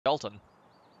Dalton.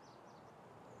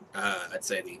 I'd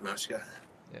say the Mashka.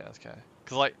 Yeah, okay.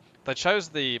 Because, like, they chose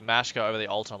the Mashka over the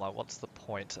Alton. Like, what's the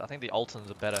point? I think the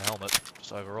Alton's a better helmet,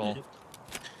 just overall.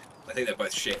 I think they're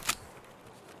both shit.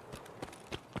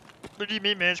 What do you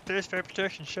mean, man? It's clear fire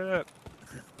protection. Shut up.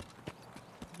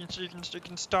 You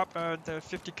can stop the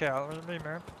 50 cal. What do you mean,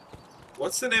 man?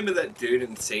 What's the name of that dude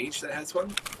in Siege that has one?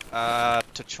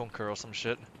 Tachunka or some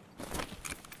shit.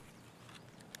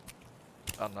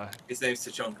 I don't know. His name's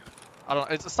Tachonka. I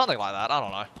don't. It's something like that. I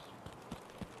don't know.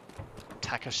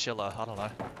 Takashila. I don't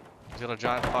know. He's got a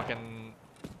giant fucking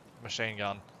machine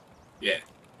gun. Yeah.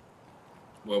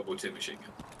 World War II machine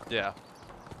gun. Yeah.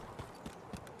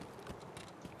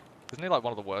 Isn't he like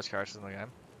one of the worst characters in the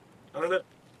game? I don't know.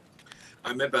 I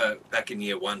remember back in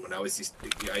year 1 when I used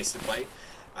to play.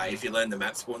 If you learn the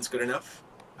map spawns good enough.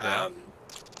 Yeah.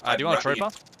 Do you want a trooper?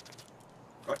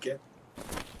 Fuck yeah.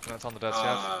 That's on the dead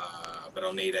scout. But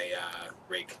I'll need a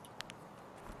rig.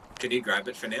 Can you grab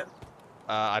it for now?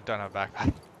 I don't have a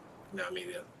backpack. No, me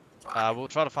neither. We'll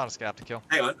try to find a scout to kill.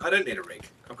 Hang on, I don't need a rig.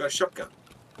 I've got a shotgun.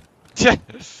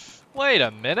 Wait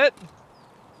a minute.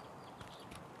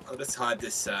 I'll just hide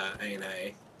this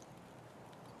A&A.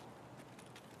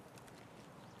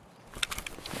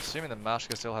 Assuming the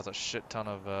Mashka still has a shit ton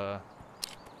of Oh,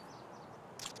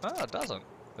 it doesn't.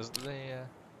 Is the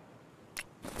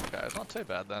Okay, it's not too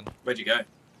bad then. Where'd you go? In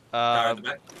the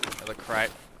back? The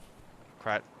crate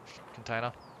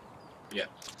container. Yeah.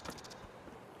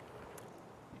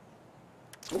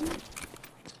 Ooh.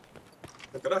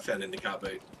 Look what I found in the car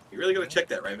boot. You really got to check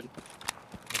that, Raven.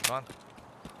 It's fine.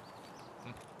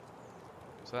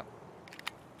 What's that?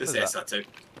 Just the SR2.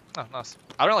 Oh, nice.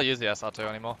 I don't really use the SR2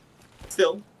 anymore.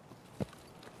 Still.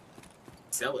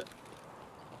 Sell it.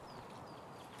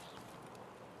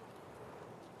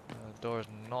 The door is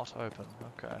not open.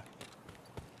 Okay.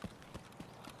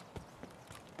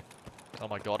 Oh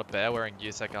my god, a bear wearing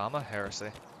USEC armor? Heresy.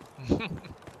 Yeah,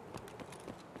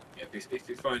 if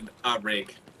you find a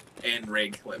rig and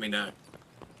rig, let me know.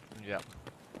 Yep.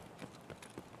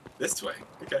 This way.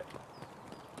 Okay.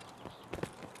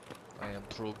 I am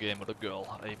true gamer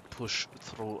girl. I push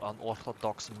through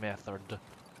unorthodox method.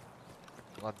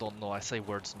 I don't know, I say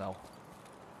words now.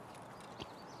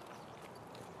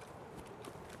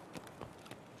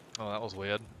 Oh, that was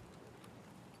weird.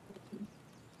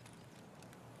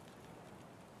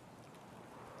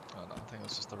 Oh no, I think it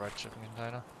was just the red shipping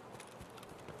container.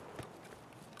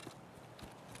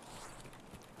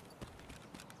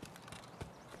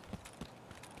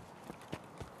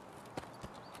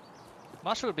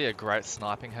 Marshall would be a great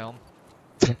sniping helm.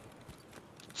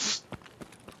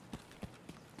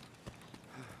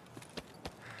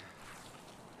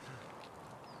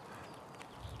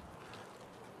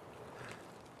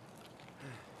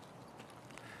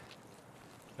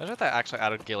 Imagine if they actually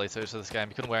added ghillie suits to this game.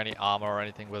 You couldn't wear any armor or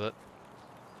anything with it.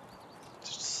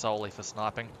 Just solely for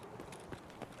sniping.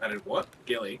 Added what?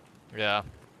 Ghillie? Yeah.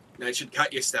 No, it should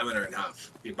cut your stamina in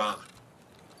half. Your bar.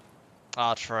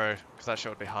 Ah, true. Because that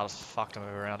shit would be hard as fuck to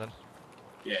move around in.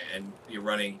 Yeah, and you're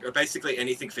running... Or basically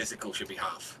anything physical should be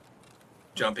half.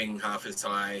 Jumping half as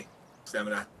high.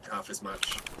 Stamina half as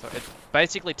much. So it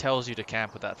basically tells you to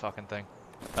camp with that fucking thing.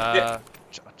 Yeah.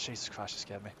 Jesus Christ, you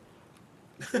scared me.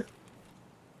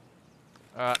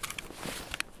 Alright.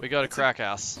 We go to Crack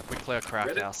House. We clear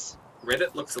Crack House.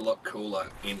 Reddit looks a lot cooler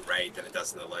in Raid than it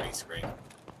does in the loading screen.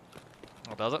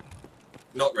 Oh, does it?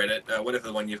 Not Reddit, whatever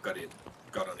the one you've got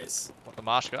on is. What, the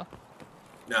Mashka?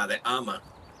 No, the armor.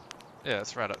 Yeah,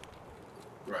 it's Reddit.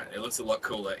 Right, it looks a lot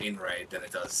cooler in Raid than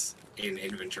it does in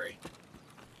inventory.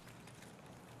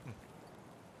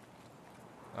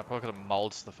 I probably could have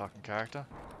molds the fucking character.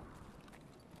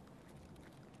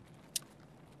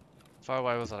 How far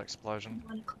away was that explosion?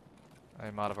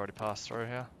 They might have already passed through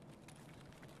here.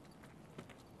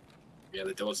 Yeah,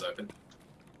 the door's open.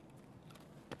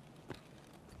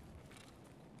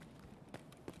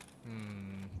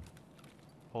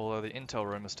 Although the intel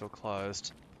room is still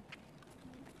closed.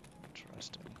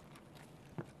 Interesting.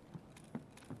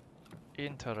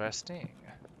 Interesting.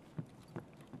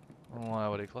 Why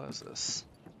would he close this?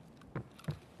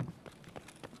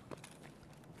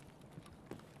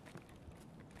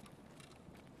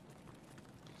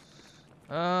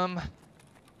 I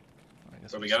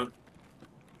guess Where we going?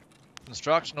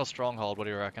 Construction or stronghold, what do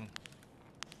you reckon?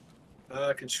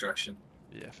 Construction.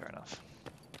 Yeah, fair enough.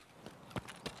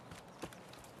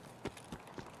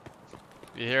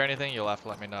 If you hear anything, you'll have to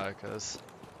let me know, because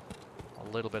I'm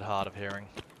a little bit hard of hearing.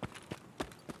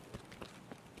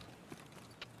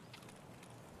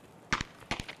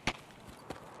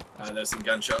 There's some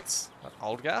gunshots.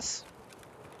 Old gas?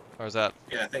 Or is that...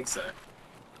 Yeah, I think so.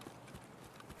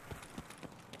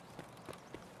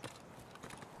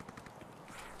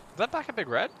 that back a big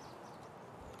red?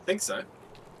 I think so.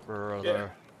 Brother. Yeah.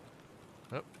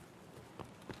 Nope.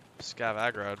 Scav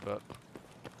aggroed, but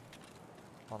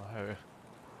on who?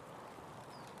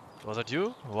 Was it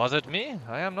you? Was it me?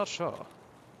 I am not sure.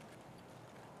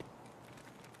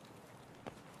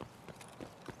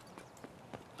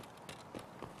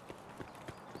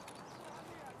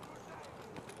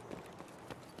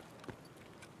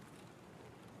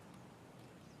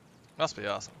 Must be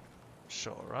awesome.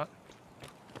 Sure, right?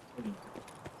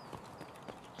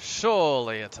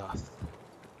 Surely it's us.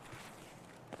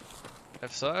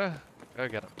 If so, go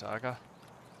get him, Tiger.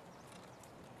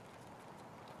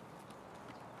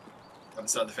 Other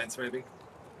side of the fence, maybe.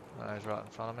 No, he's right in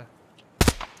front of me.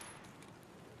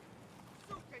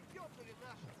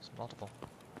 It's multiple.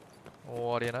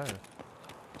 What do you know?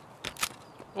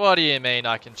 What do you mean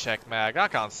I can check mag? I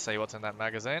can't see what's in that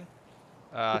magazine.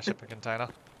 Shipping container.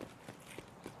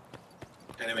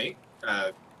 Enemy.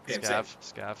 PMC.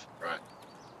 Scav. Right.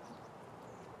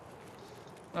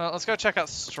 Let's go check out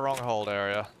stronghold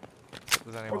area. If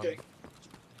there's anyone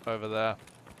over there.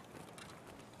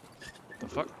 The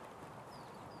fuck?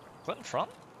 Is that in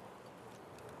front?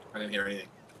 I didn't hear anything.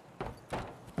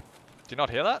 Do you not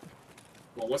hear that?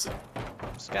 What was it?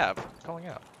 Scav calling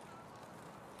out.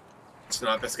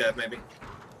 Sniper scav, maybe?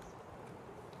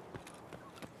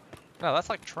 No, that's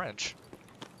like trench.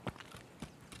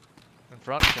 In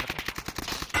front.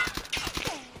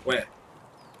 Where?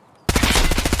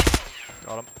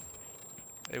 Got him.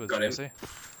 He was Got him. juicy.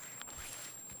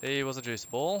 He was a juice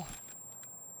ball.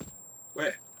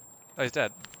 Where? Oh, he's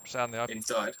dead. Just out in the open.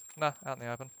 Inside. No, out in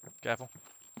the open. Careful.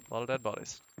 A lot of dead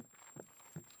bodies.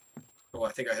 Oh,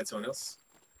 I think I had someone else.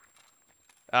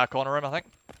 Corner room, I think.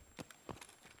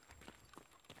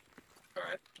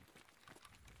 Alright.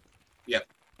 Yep.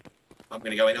 I'm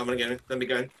gonna go in. Let me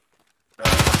go in.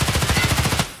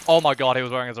 Oh my god, he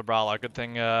was wearing a Zabralo. Good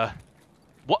thing,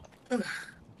 What?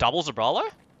 Double Zabralo?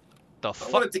 The I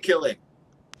fuck? wanted to kill him.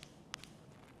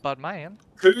 But man.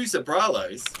 Who's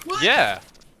Zabralos? What? Yeah.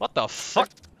 What the fuck?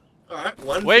 Alright,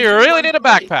 one. Well, you really need a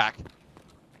backpack.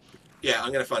 Yeah,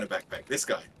 I'm gonna find a backpack. This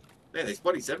guy. Man, there's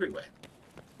bodies everywhere.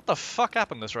 What the fuck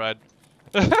happened this ride?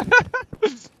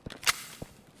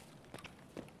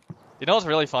 You know what's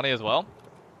really funny as well?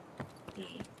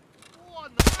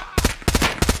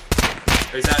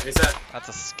 Who's that? Who's that? That's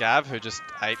a scav who just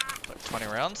ate like 20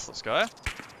 rounds. Let's go.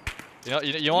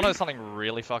 You want to know something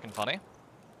really fucking funny?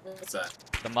 What's that?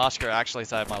 The Mashka actually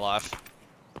saved my life.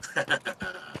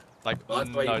 Like, Well,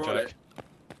 no you brought joke. it.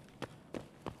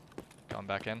 Going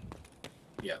back in.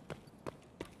 Yeah.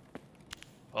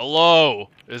 Hello?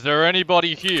 Is there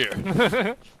anybody here?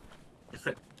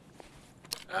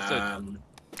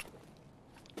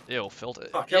 Ew, filter.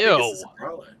 Fuck, how big is Ew. this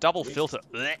Zabralo? Double Jeez. filter.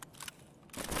 Blech.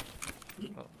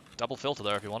 Oh, double filter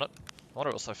there if you want it. I wonder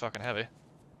it was so fucking heavy.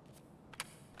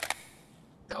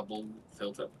 Double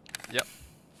filter. Yep.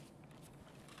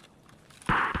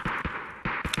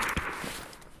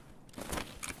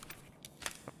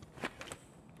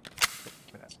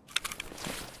 Give me that.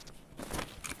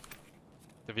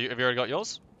 Have you already got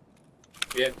yours?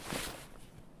 Yeah.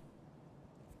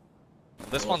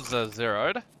 This Oh. one's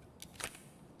zeroed.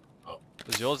 Oh.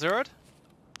 Is yours zeroed?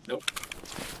 Nope.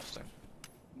 Interesting.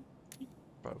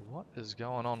 Bro, what is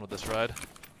going on with this ride?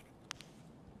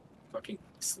 Fucking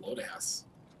slaughterhouse.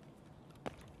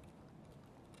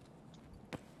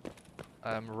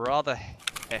 Rather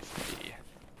hefty.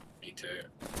 Me too. You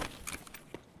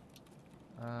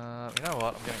know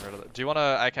what? I'm getting rid of it. Do you want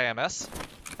a AKMS?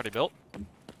 Pretty built.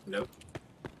 Nope.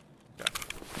 Okay.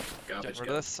 Garbage. Get rid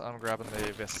of this. I'm grabbing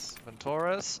the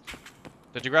Ventures.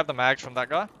 Did you grab the mags from that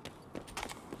guy?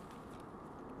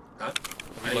 Huh? Have I you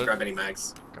didn't loaded- grab any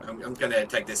mags. Okay. I'm gonna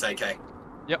take this AK.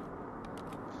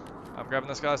 I'm grabbing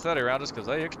this guy's 30 rounders because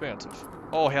they're expensive.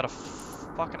 Oh, he had a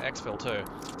fucking exfil too.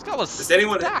 This guy was Does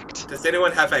anyone stacked. Does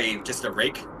anyone have just a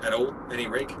rig at all? Any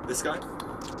rig? This guy?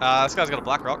 This guy's got a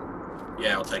black rock.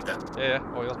 Yeah, I'll take that. Yeah.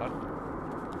 Oh, yours, mate.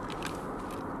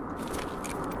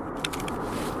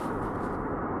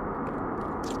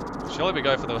 Surely we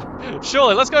go for the.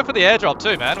 Surely, let's go for the airdrop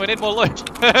too, man. We need more loot.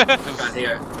 I can't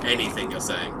hear anything you're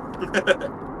saying.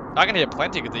 I can hear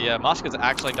plenty because the Mashka's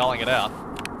actually doling it out.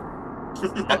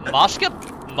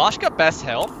 Mashka best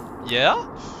health? Yeah?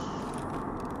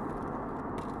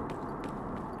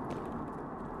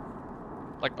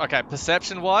 Like, okay,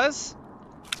 perception-wise,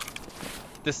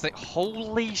 this thing,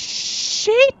 holy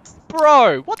shit,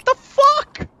 bro, what the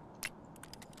fuck?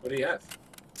 What do you have?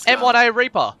 M1A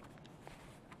Reaper.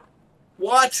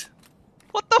 What?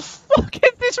 What the fuck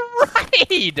is this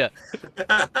raid?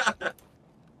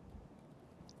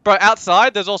 Bro,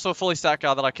 outside, there's also a fully stacked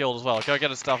guy that I killed as well. Go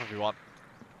get his stuff if you want.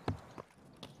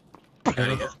 Out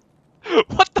of here.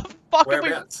 What the fuck are we...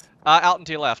 Whereabouts? Out and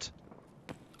to your left.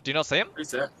 Do you not see him?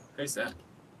 Who's that? Who's that?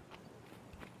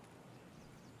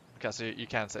 Okay, so you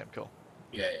can see him. Cool.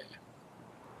 Yeah.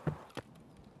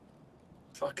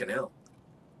 Fucking hell.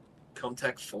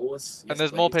 Contact force. And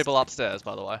there's more people upstairs,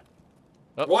 by the way.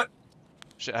 Oh. What?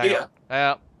 Shit, hang on.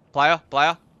 Hang on.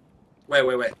 Player.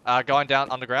 Wait. Going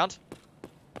down underground.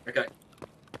 Okay.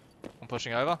 I'm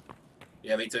pushing over.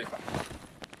 Yeah, me too.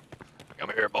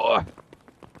 Come here, boy.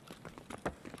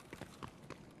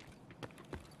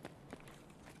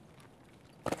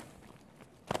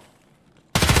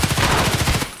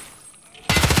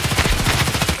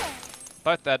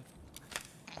 Both dead.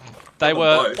 They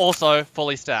were both. also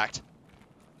fully stacked.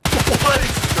 What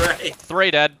is great?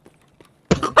 3 dead.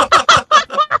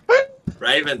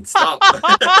 Raven, stop.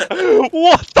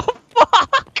 What the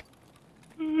fuck?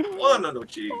 Oh, no,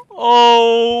 gee.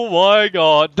 Oh my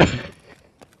god.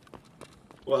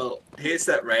 Well, here's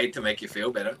that raid to make you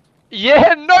feel better.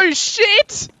 Yeah, no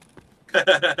shit!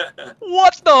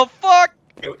 What the fuck?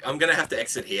 I'm gonna have to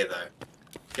exit here, though.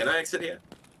 Can I exit here?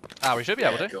 We should be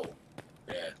able to. Cool.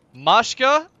 Yeah.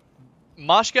 Mashka and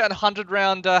 100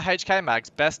 round HK mags.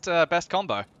 Best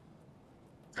combo.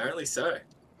 Apparently so.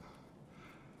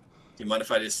 Do you mind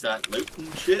if I just start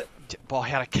looting shit? Boy,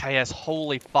 he had a KS.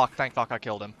 Holy fuck. Thank fuck I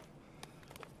killed him.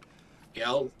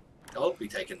 Yeah, I'll be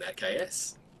taking that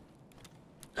KS.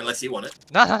 Unless you want it.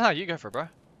 No, you go for it, bro.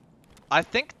 I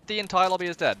think the entire lobby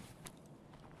is dead.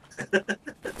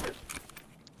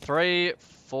 3,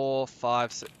 4,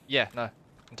 5, 6. Yeah, no.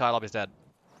 Entire lobby's dead.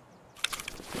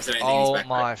 Is there anything in his Oh backpack?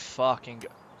 my fucking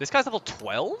god. This guy's level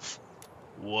 12?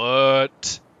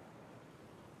 What?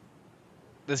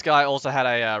 This guy also had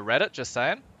a Reddit, just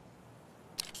saying.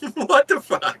 What the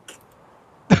fuck?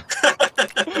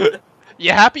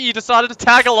 You happy you decided to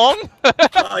tag along?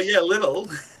 Oh yeah, little.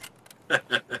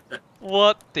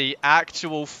 What the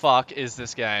actual fuck is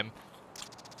this game?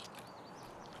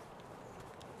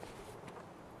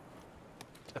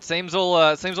 It seems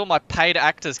all my paid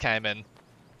actors came in.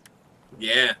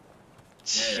 Yeah.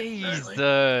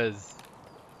 Jesus.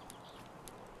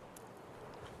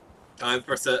 Time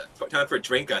for a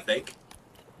drink, I think.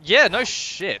 Yeah, no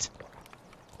shit.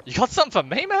 You got something for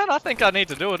me, man? I think I need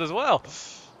to do it as well.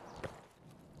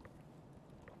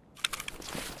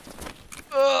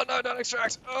 Oh, no, don't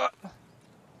extract.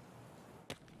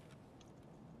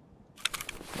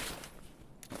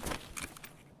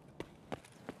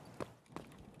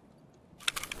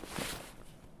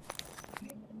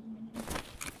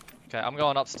 Okay, I'm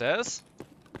going upstairs.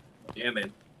 Yeah,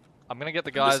 man. I'm gonna get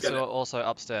the guys who are also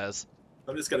upstairs.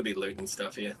 I'm just gonna be looting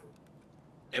stuff here.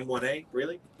 M1A,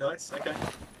 really? Nice, okay.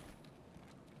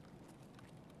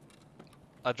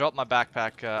 I dropped my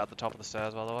backpack at the top of the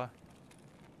stairs, by the way.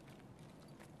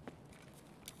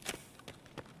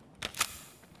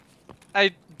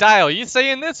 Hey, Dale, you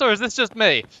seeing this, or is this just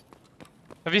me?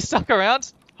 Have you stuck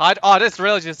around? Oh, this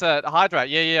really just hydrate.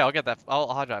 Yeah, I'll get that.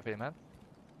 I'll hydrate for you, man.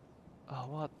 Oh,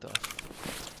 what the...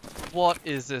 What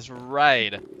is this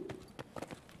raid?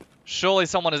 Surely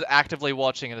someone is actively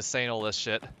watching and has seen all this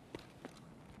shit.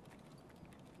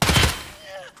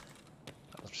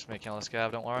 That's just me killing this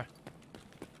scab, don't worry.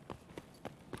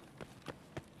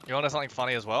 You want to know something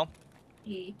funny as well?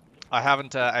 I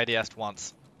haven't ADS'd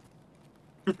once.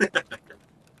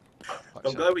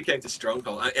 I'm glad we came to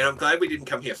Stronghold, and I'm glad we didn't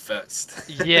come here first.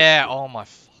 Yeah, oh my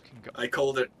fucking god. I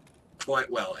called it quite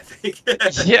well, I think.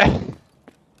 Yeah.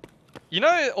 You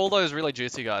know all those really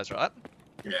juicy guys, right?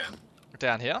 Yeah.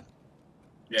 Down here?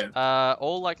 Yeah.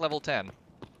 All like level 10.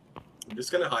 I'm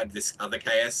just gonna hide this other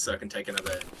KS so I can take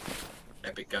another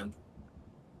epic gun.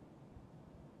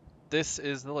 This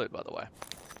is the loot, by the way.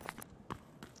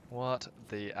 What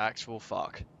the actual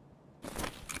fuck?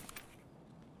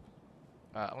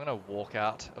 I'm gonna walk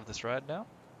out of this raid now.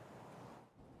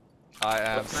 I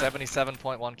am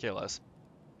 77.1 kilos.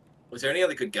 Was there any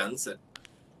other good guns that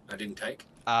I didn't take?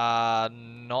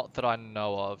 Not that I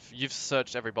know of. You've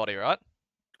searched everybody, right?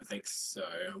 I think so.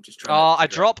 I'm just trying to... I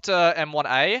dropped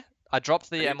M1A. I dropped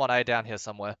the M1A down here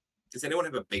somewhere. Does anyone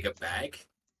have a bigger bag?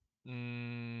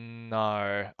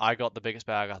 No. I got the biggest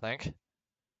bag, I think.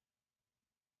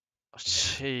 Oh,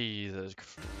 Jesus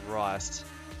Christ.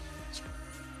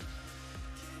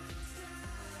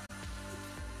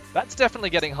 That's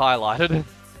definitely getting highlighted.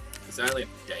 It's only a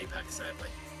day pack, sadly.